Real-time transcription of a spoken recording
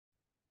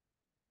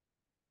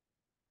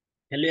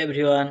Hello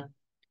everyone,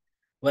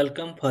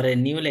 welcome for a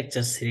new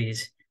lecture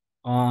series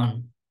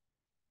on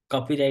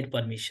copyright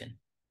permission.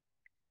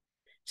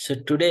 So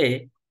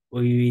today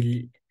we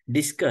will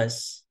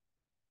discuss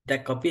the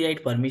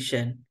copyright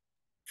permission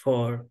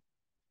for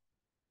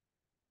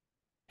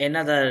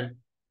another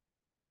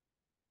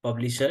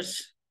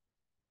publishers,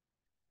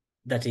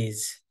 that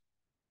is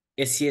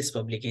ACS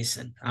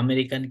publication,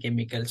 American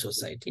Chemical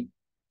Society.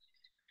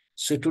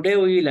 So today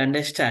we will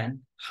understand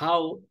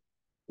how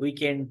we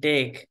can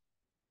take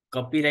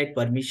copyright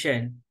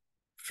permission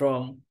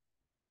from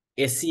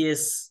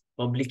ACS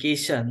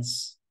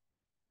publications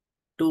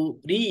to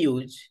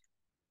reuse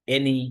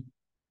any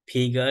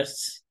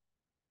figures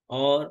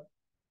or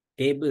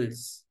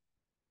tables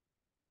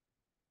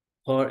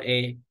for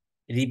a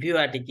review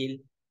article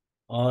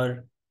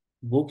or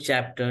book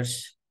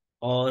chapters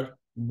or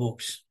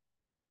books.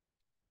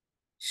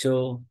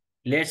 So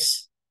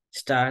let's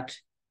start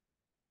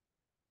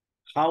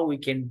how we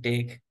can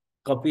take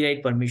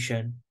copyright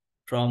permission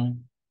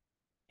from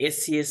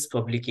ACS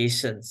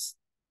publications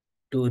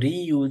to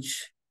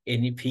reuse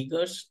any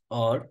figures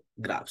or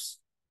graphs.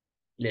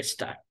 Let's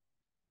start.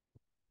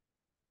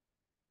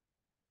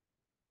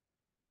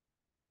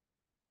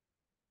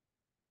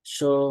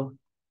 So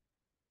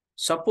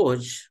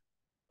suppose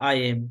I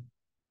am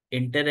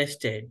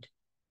interested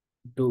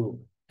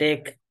to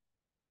take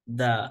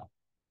the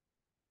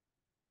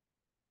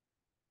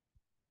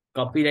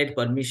copyright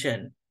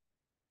permission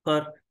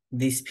for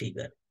this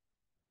figure.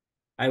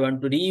 I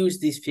want to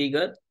reuse this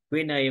figure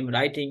when I am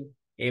writing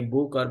a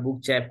book or book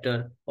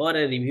chapter or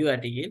a review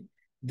article.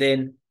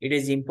 Then it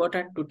is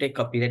important to take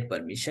copyright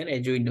permission,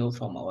 as we know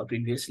from our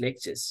previous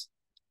lectures.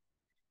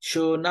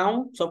 So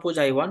now suppose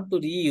I want to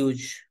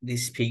reuse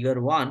this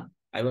figure 1.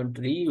 I want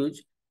to reuse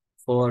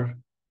for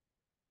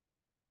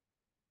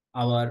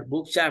our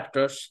book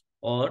chapters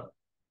or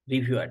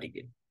review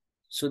article.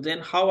 So then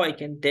how I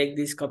can take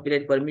this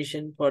copyright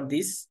permission for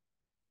this?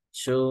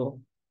 So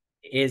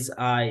as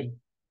I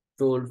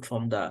told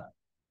from the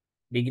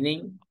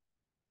beginning,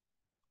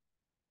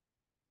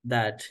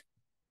 that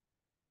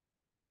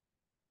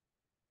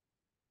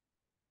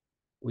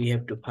we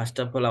have to, first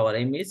of all, our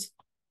image,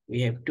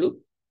 we have to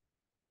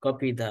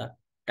copy the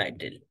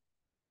title.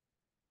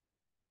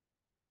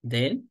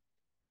 Then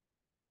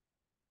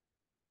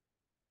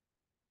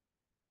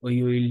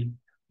we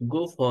will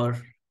go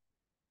for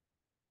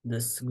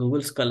this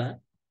Google Scholar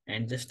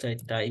and just I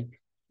type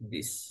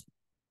this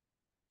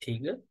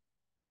figure,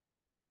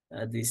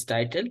 this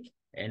title,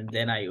 and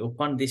then I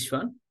open this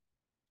one.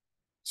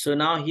 So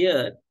now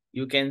here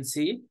you can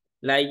see,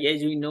 like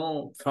as we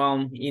know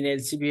from in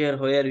Elsevier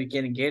where we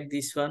can get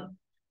this one,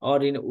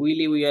 or in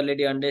Willy we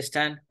already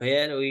understand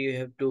where we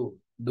have to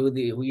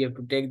we have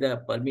to take the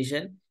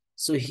permission.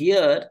 So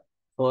here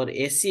for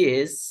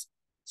ACS,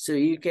 so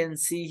you can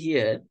see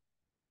here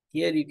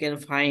you can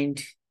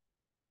find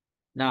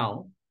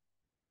now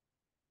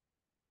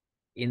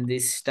in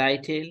this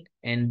title,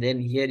 and then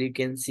here you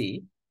can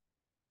see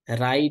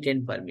right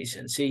and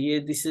permission. So here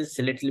this is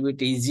a little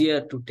bit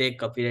easier to take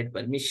copyright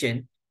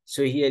permission.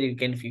 So here you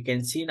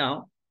can see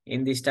now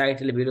in this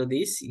title below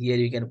this, here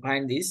you can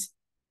find this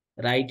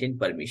right and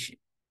permission.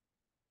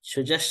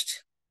 So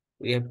just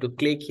we have to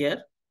click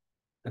here,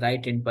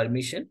 right and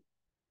permission.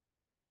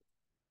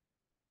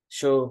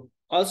 So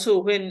also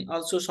when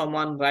also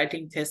someone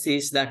writing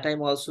thesis, that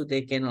time also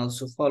they can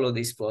also follow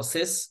this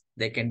process.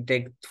 They can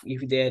take,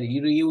 if they are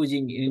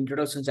using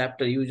introduction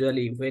chapter,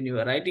 usually when you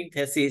are writing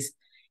thesis,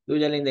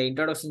 usually in the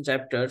introduction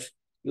chapters,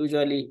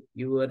 usually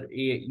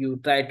you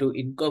try to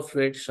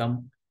incorporate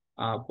some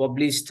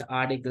published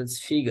articles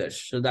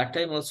figures. So that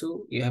time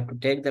also you have to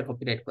take the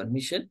copyright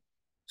permission.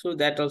 So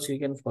that also you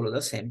can follow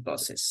the same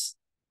process.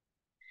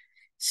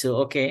 So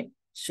okay,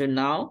 so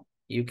now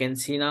you can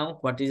see now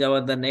what is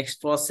our the next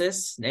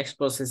process. Next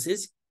process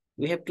is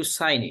we have to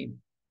sign in.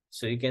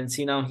 So you can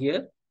see now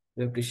here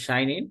we have to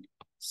sign in.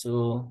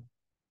 So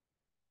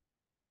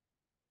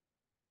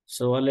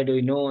already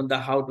we know the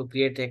how to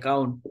create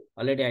account.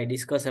 Already I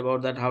discussed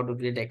about that how to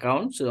create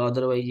account. So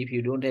otherwise if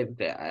you don't have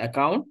the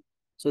account,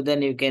 so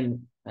then you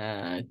can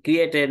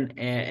create an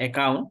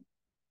account.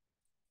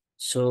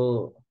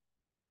 So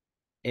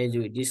as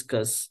we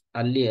discussed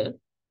earlier,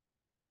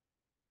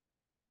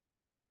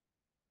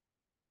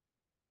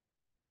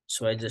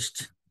 so I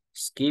just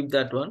skip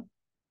that one.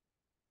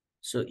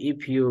 So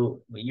if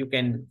you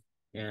can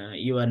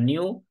you are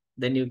new,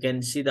 then you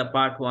can see the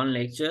part 1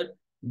 lecture.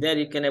 There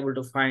you can able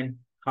to find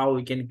how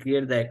we can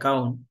create the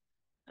account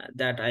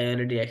that I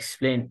already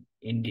explained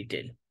in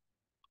detail.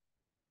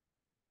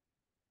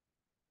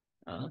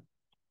 Uh,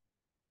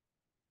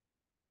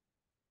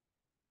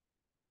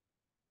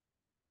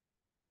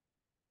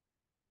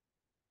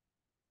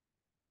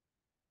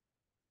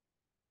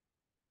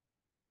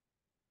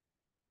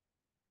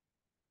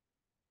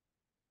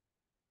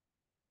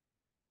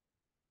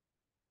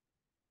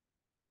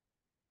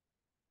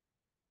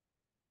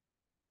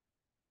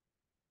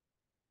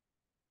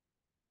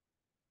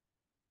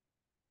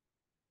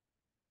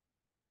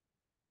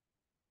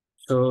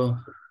 so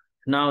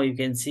now you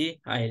can see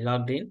I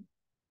logged in.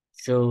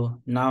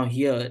 So now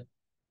here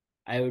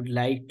I would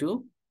like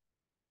to,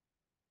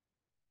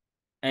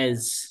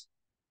 as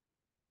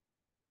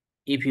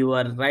if you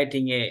are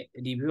writing a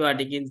review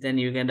article, then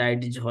you can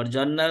write it for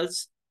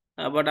journals.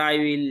 But I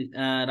will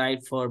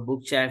write for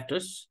book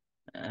chapters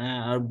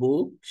or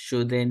book.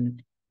 So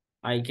then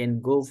I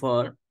can go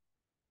for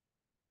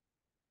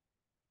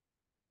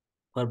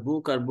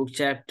book or book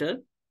chapter.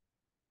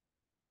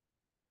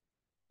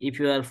 If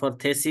you are for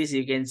thesis,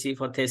 you can see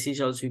for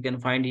thesis also you can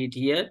find it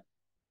here.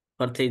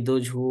 For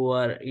those who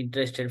are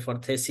interested for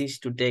thesis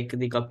to take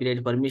the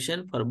copyright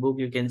permission. For book,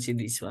 you can see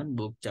this one,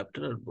 book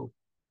chapter or book.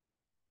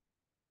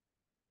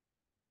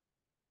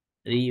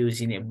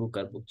 Reuse in a book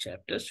or book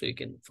chapter. So you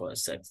can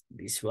first search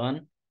this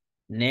one.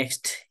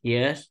 Next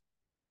here,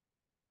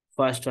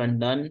 first one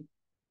done.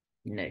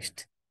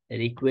 Next,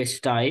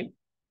 request type.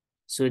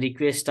 So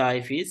request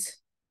type is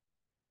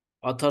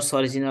author's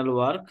original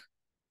work,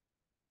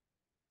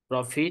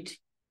 profit,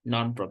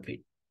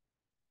 non-profit.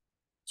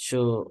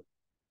 So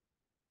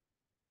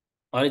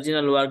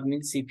original work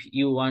means if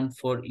you want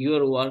for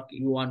your work,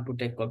 you want to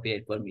take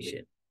copyright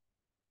permission.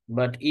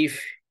 But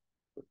if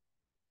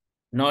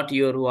not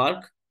your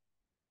work,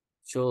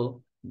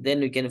 so then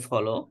we can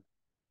follow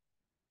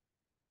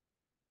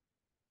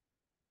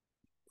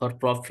for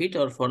profit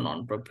or for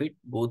non-profit,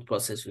 both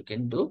process we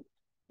can do.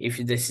 If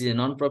this is a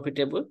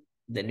non-profitable,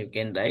 then you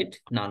can write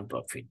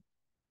non-profit.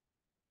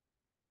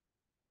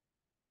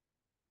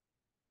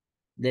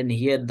 Then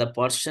here the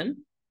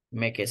person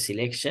make a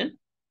selection.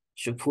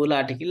 So full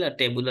article or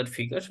tabular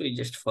figures, we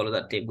just follow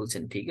the tables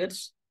and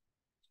figures.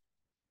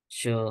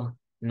 So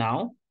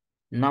now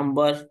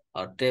number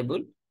or table,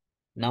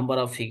 number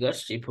of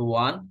figures. If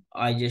one,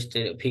 I just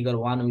figure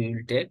one we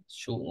will take.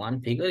 So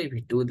one figure.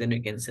 If two, then we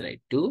can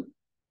select two.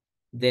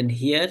 Then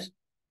here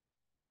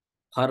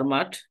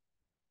format,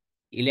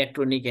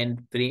 electronic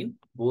and print,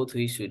 both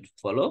we should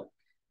follow.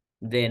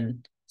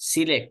 Then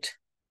select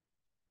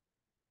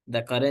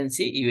the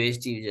currency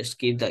USD, you just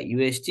keep the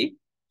USD.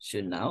 So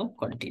now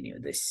continue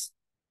this.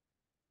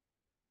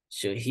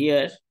 So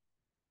here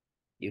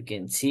you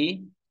can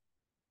see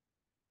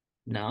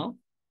now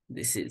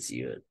this is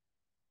your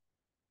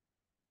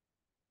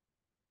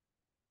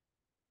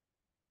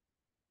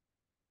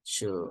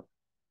so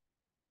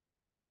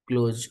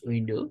close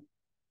window.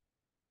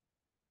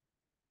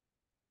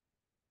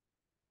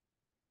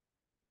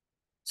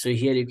 So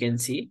here you can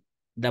see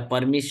the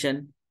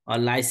permission or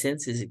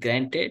license is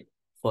granted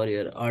for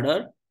your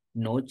order,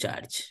 no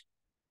charge.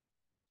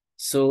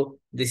 So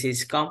this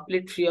is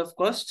complete free of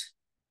cost.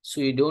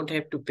 So you don't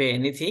have to pay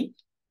anything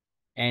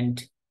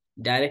and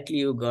directly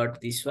you got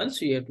this one.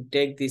 So you have to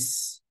take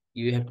this,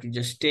 you have to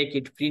just take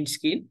it print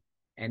screen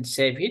and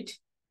save it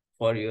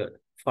for your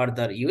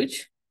further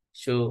use.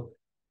 So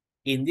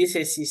in this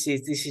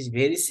ACS, this is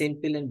very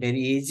simple and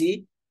very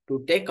easy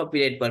to take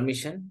copyright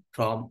permission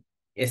from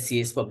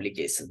ACS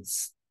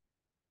publications.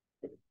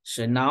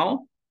 So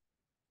now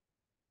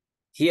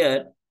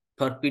here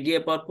for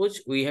PDF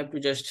purpose, we have to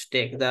just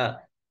take the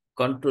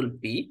Control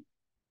P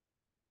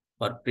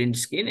for print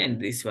screen and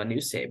this one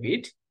you save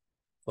it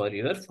for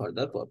your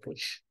further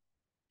purpose.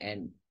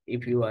 And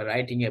if you are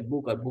writing a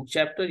book or book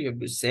chapter, you have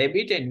to save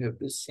it and you have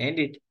to send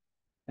it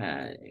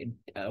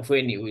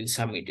when you will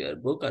submit your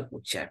book or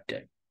book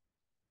chapter.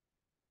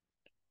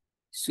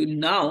 So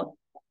now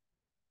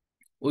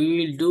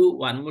we will do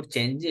one more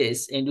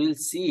changes and we will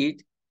see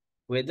it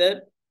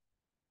whether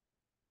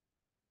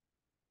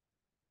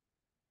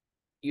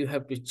you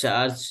have to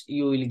charge,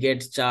 you will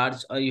get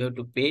charged or you have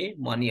to pay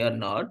money or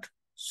not.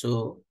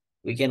 So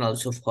we can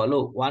also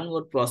follow one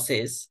more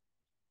process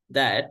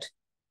that,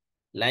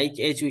 like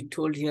as we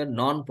told here,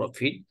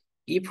 non-profit,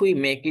 if we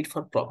make it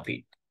for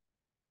profit,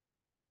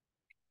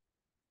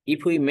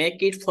 if we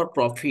make it for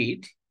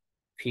profit,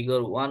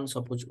 figure one,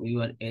 suppose we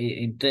were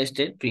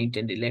interested, print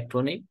and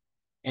electronic,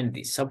 and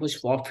this, suppose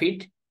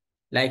profit,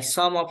 like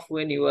some of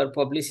when you are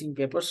publishing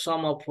papers,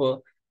 some of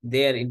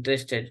they are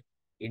interested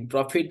in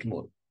profit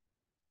mode.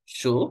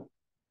 So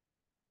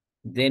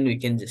then we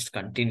can just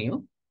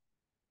continue.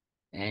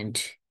 And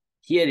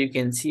here you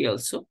can see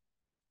also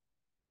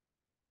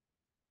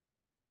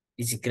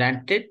is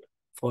granted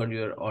for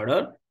your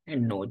order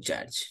and no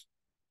charge.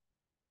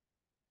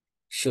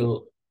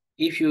 So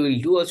if you will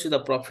do also the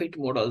profit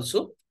mode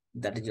also,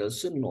 that is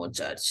also no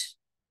charge.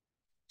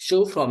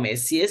 So from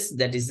ACS,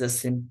 that is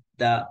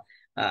the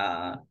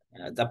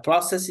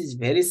process is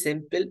very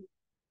simple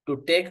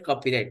to take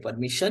copyright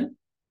permission.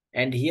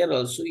 And here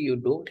also you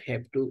don't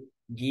have to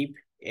give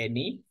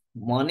any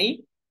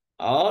money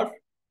or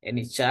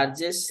any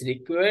charges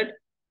required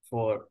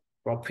for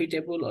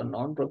profitable or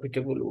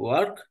non-profitable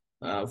work,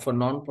 for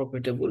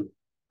non-profitable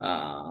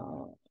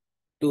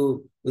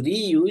to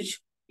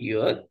reuse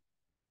your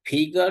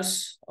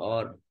figures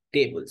or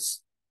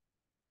tables.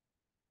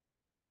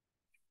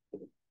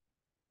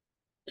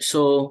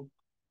 So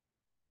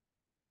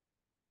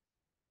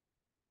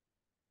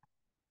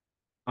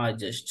I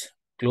just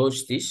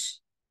close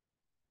this.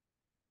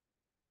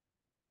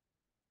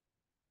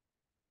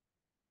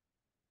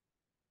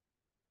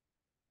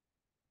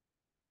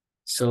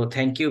 So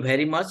thank you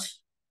very much.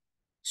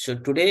 So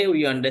today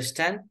we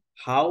understand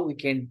how we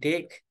can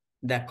take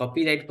the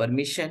copyright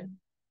permission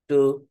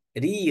to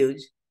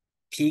reuse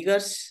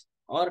figures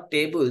or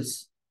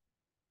tables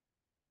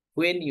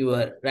when you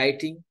are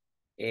writing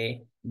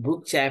a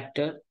book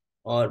chapter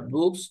or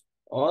books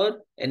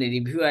or any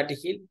review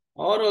article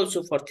or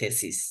also for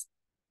thesis.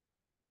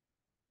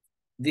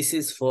 This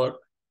is for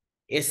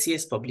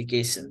ACS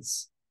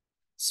publications.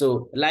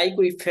 So like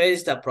we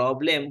faced the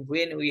problem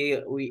when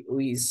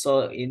we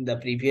saw in the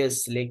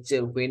previous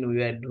lecture when we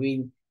were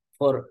doing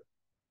for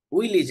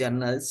Wiley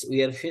journals,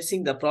 we are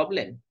facing the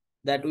problem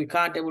that we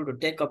can't able to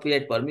take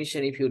copyright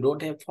permission if you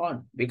don't have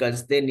fund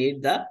because they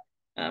need the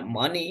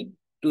money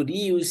to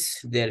reuse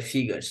their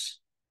figures.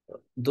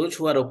 Those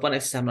who are open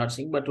access, I'm not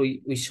saying, but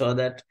we saw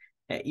that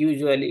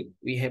usually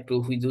we have to,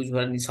 with those who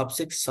are in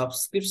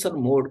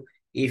subscription mode,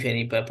 if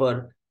any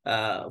paper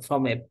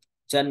from a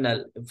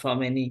journal,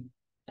 from any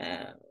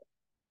uh,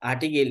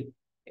 article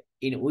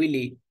in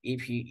Wiley,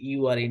 if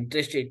you are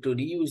interested to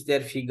reuse their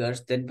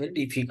figures, then very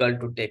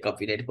difficult to take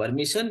copyright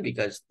permission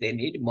because they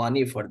need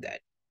money for that.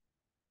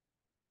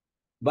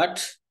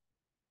 But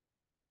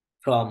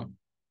from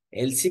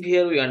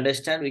LCVR, we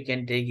understand we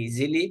can take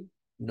easily,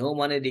 no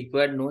money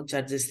required, no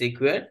charges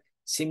required.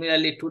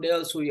 Similarly, today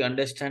also we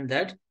understand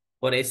that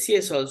for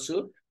ACS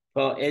also,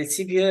 for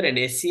LCVR and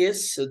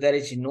ACS, so there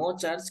is no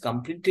charge,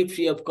 completely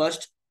free of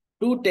cost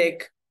to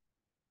take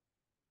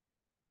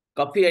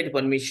copyright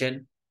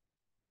permission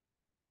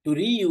to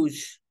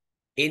reuse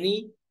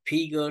any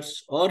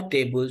figures or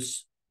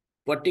tables,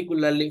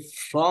 particularly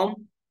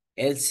from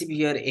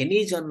Elsevier,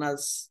 any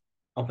journals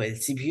of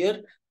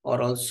Elsevier,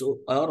 or also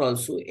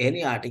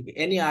any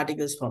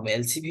articles from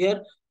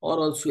Elsevier, or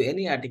also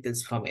any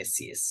articles from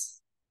SCS.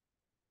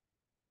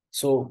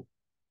 So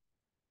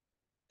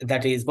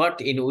that is what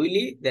in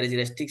Wiley there is a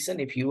restriction.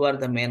 If you are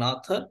the main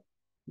author,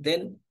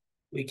 then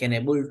we can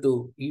able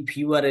to, if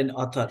you are an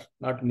author,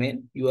 not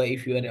main,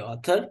 if you are an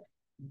author,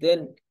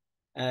 then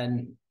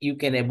and you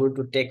can able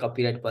to take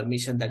copyright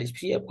permission that is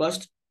free of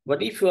cost.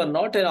 But if you are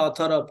not an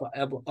author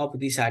of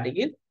this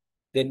article,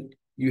 then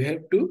you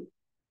have to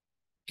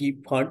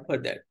keep fund for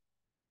that.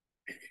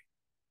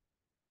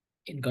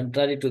 In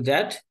contrary to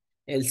that,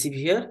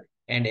 LCVR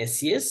and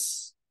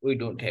SCS, we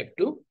don't have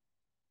to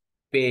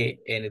pay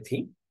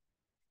anything.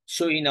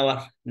 So in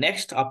our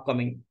next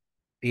upcoming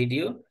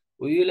video,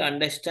 we will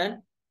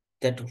understand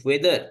that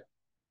whether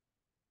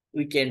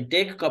we can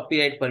take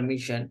copyright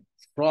permission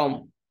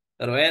from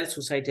Royal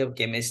Society of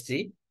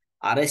Chemistry,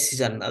 RSC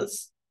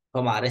journals,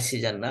 from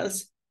RSC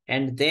journals,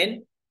 and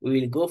then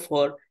we will go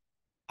for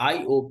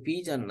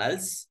IOP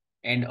journals,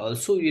 and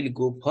also we will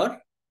go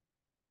for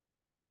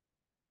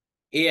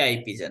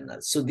AIP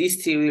journals. So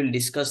these three, we will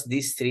discuss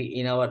these three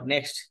in our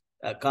next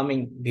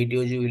coming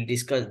videos. We will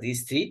discuss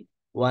these three.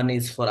 One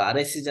is for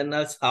RSC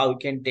journals, how we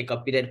can take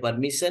copyright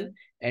permission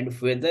and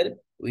whether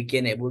we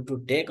can able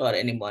to take or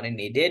any money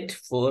needed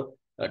for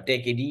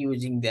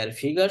reusing their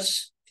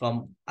figures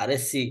from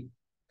RSC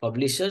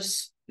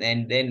publishers.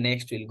 And then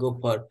next we'll go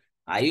for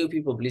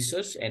IOP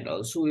publishers, and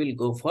also we'll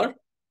go for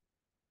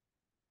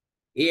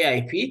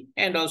AIP,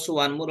 and also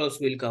one more also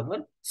will cover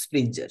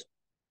Springer.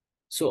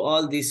 So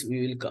all these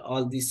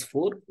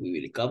four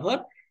we will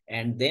cover,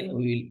 and then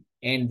we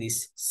will end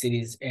this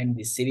series,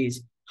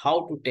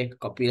 how to take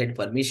copyright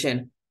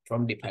permission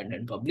from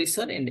dependent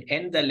publisher, and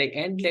end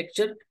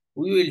lecture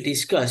we will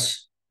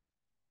discuss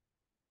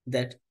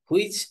that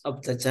which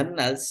of the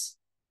journals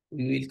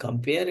we will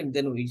compare, and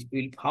then we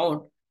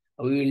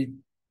will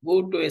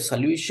go to a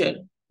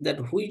solution that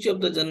which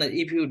of the journal,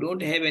 if you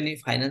don't have any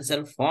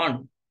financial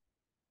fund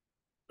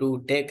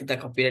to take the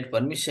copyright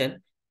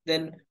permission,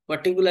 then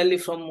particularly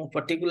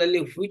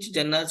which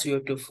journals you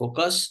have to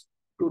focus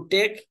to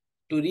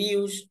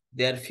reuse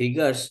their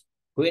figures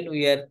when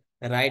we are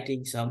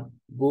writing some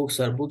books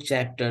or book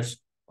chapters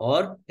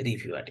or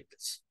review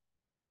articles.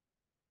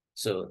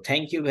 So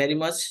thank you very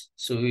much.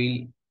 So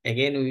we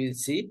will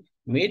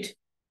meet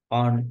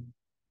on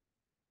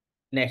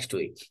next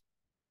week.